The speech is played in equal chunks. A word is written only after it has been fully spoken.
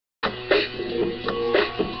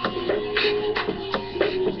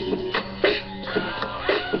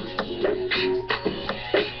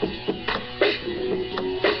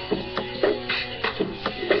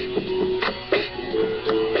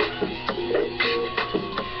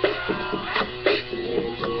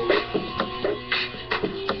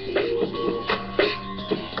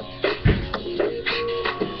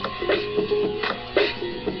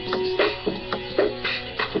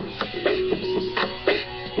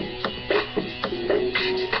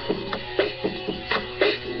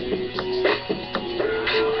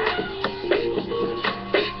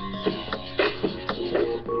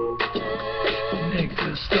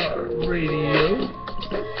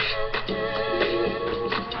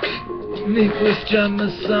Nicholas John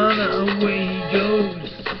Messana, away he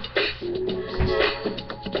goes.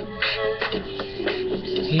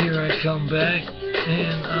 Here I come back,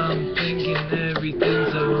 and I'm thinking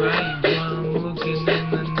everything's alright. While I'm looking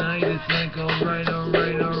in the night, it's like alright.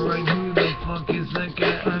 Who the fuck is that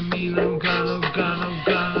guy? I mean, oh god, I'm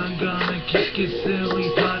gonna kick his silly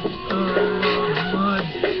pot of mud.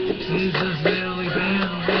 It's a silly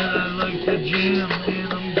band that I like to jam,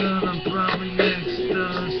 and I'm gonna probably next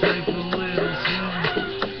type a little slim.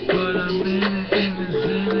 But I'm in it, and it's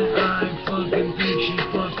in it. I fucking think she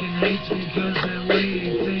fucking hates me, cause the way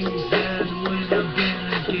things had when I'm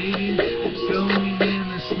denegating, going in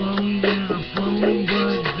and slowing and I'm flowing,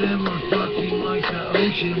 but then we're fucking like the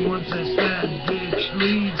ocean once that fat bitch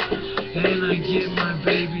leaves, and I get my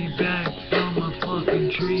baby back from a fucking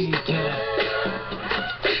tree tap.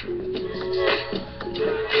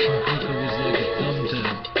 I think it was like a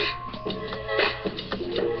thumbtack.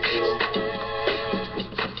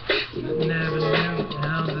 Never knew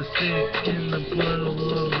how to stick in the puddle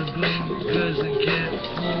of the boom, cause it kept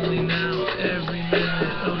falling out every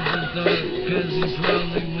minute of the dark, cause he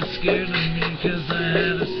probably was scared of me, cause I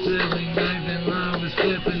had a silly knife and I was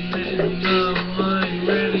flipping it in the mind,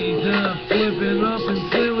 ready to flip it up in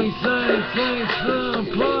silly science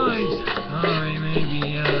applied. Alright,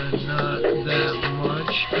 maybe not that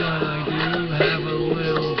much, but I do have a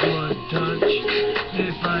little blood touch.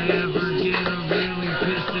 If I ever get really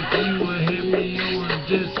pissed, if you would hit me or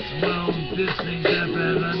diss, well, this ain't that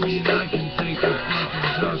bad. I mean, I can take a fucking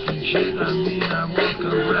talking shit. I mean, I walk a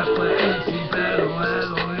rap like MC Battle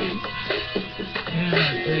Adelaide, and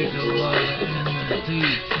I take a lot of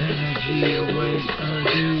energy away. I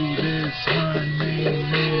do this. My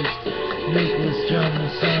name is Nicholas John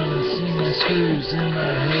Messana. See my screws in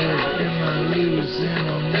my head, in my loose, and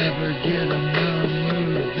I'll never get a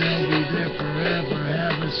non-move. They'll be there forever.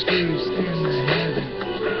 Have the screws in the head.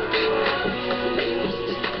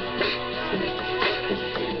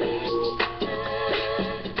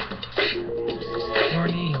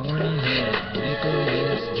 Horny head,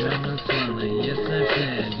 Nicholas John Messana. Yes, I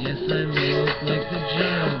said, yes, I look like the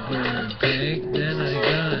jailbird pig that I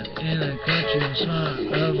got in a cartoon spot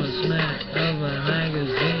of a smack of a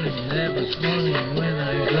magazine. That was funny when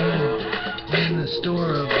I got in the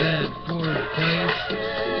store of that Ford place,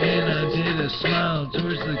 and I did a smile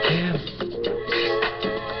towards the camp.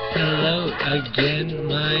 Hello again,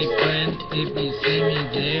 my friend. If you see me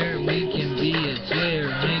there, we can be a swear,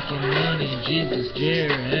 making money, Jesus Jer.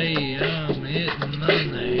 Hey, I'm hitting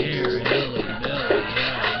on the hair, helly belly.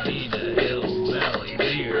 I need a hill valley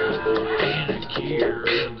beer and a cure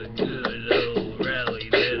of the good old rally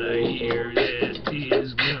that I hear that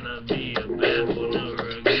is gonna be a bad one or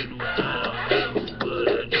a good one. I don't know, but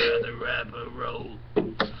I'd rather rap a roll.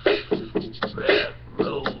 Rap,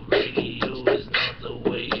 roll, radio is not the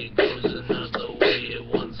way it goes, and not the way it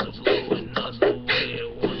wants to flow, and not the way it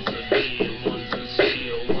wants to be. It wants to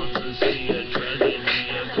see a tragedy,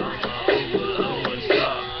 a comma over, a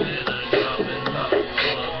stop, and a drop and pop.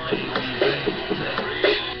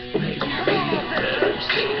 Maybe read it better,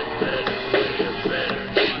 say it better, way it better,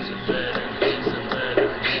 choose it better, is it better,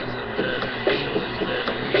 is it better, deal is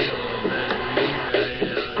better, heal it better,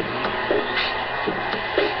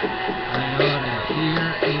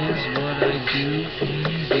 here is what I do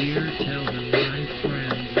in here. Tell them, my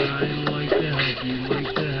friends, I like to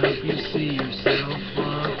help you see yourself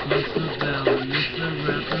across the valley. It's the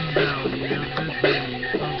rapping valley of the day,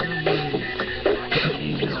 of the way.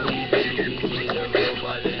 You know you need a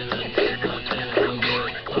robot and a tin and a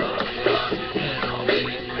good rock, and I'll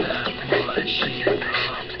make that machine up,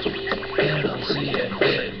 and I'll see if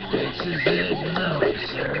it fixes it. No,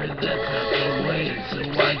 sir, that's not the way. So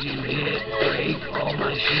why'd you hit break all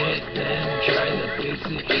my shit, then try to fix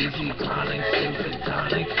it easy? Chronic, stupid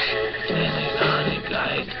tonic, anionic. I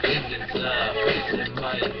think it's fix it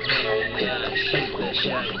might, maybe shit the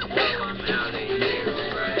shite while I'm out of here.